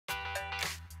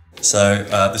So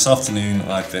this afternoon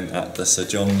I've been at the Sir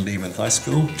John Lehman High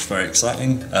School, which is very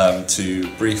exciting,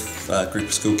 to brief a group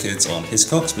of school kids on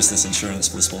Hiscox, Business Insurance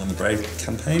for the Small and the Brave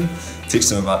campaign, teach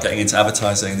them about getting into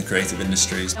advertising and the creative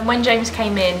industries. And when James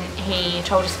came in, he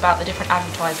told us about the different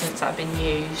advertisements that have been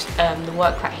used, the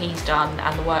work that he's done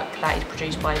and the work that is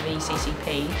produced by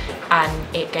VCCP,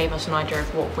 and it gave us an idea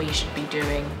of what we should be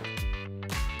doing.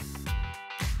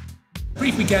 The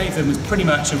brief we gave them was pretty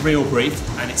much a real brief,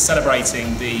 and it's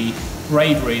celebrating the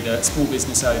bravery that small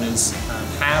business owners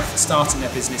have starting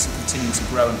their business and continuing to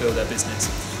grow and build their business.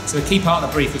 So a key part of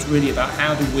the brief was really about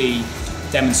how do we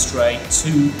demonstrate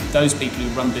to those people who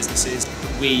run businesses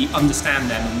that we understand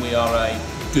them and we are a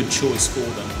good choice for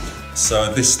them.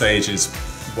 So this stage is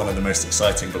one of the most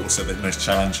exciting but also the most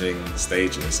challenging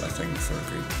stages, I think, for a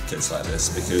group of kids like this,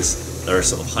 because there are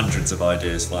sort of hundreds of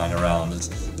ideas flying around and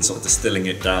sort of distilling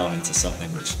it down into something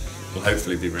which will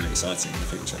hopefully be really exciting in the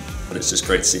future. But it's just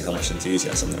great to see how much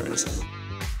enthusiasm there is.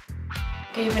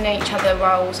 Giving each other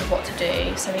roles of what to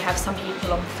do, so we have some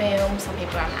people on film, some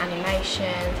people on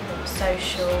animation, some people on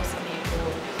social, some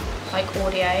people like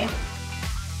audio.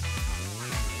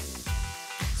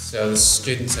 So the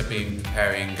students have been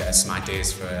preparing some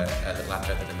ideas for a little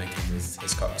advert that they're making with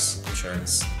Hiscox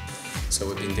Insurance. So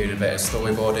we've been doing a bit of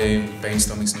storyboarding,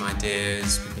 brainstorming some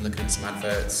ideas, we've been looking at some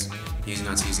adverts, using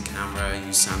how to use a camera,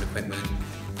 use sound equipment,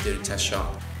 doing a test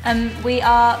shot. We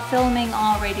are filming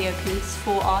our radio piece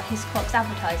for our Hiscox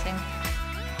advertising.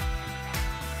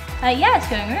 Yeah, it's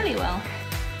going really well.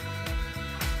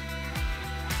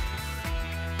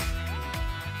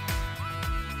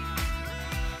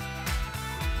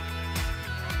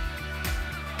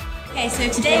 Okay, so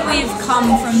today we've come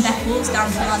from Beccles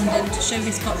down to London to show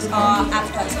Hiscox our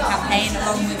advertising campaign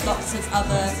along with lots of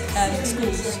other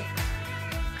schools.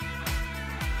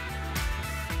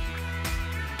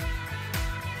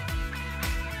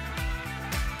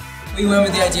 We went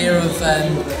with the idea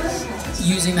of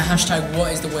using the hashtag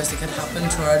what is the worst that could happen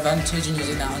to our advantage and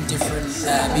using that on different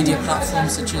media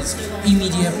platforms such as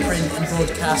e-media, print and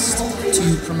broadcast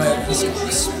to promote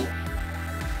Hiscox.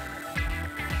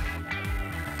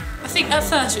 I think at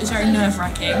first it was very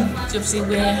nerve-wracking, because obviously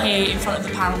we're here in front of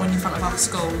the panel and in front of other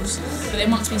schools, but then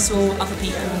once we saw other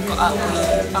people and got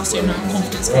up, our student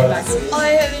confidence came back. I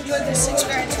have enjoyed this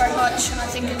experience very much, and I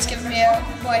think it's given me a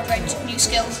wide range of new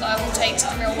skills that I will take to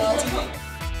the real world.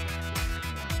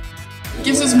 It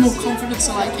gives us more confidence,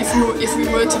 so like if we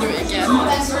were to do it again,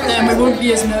 then we wouldn't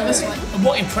be as nervous. And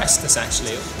what impressed us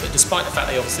actually, that despite the fact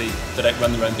they don't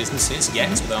run their own businesses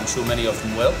yet, but I'm sure many of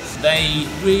them will, they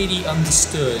really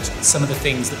understood some of the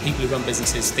things that people who run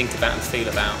businesses think about and feel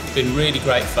about. It's been really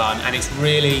great fun, and it's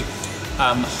really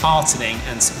heartening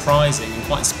and surprising and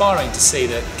quite inspiring to see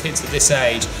that kids at this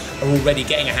age are already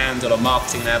getting a handle on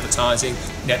marketing and advertising.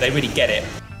 You know, they really get it,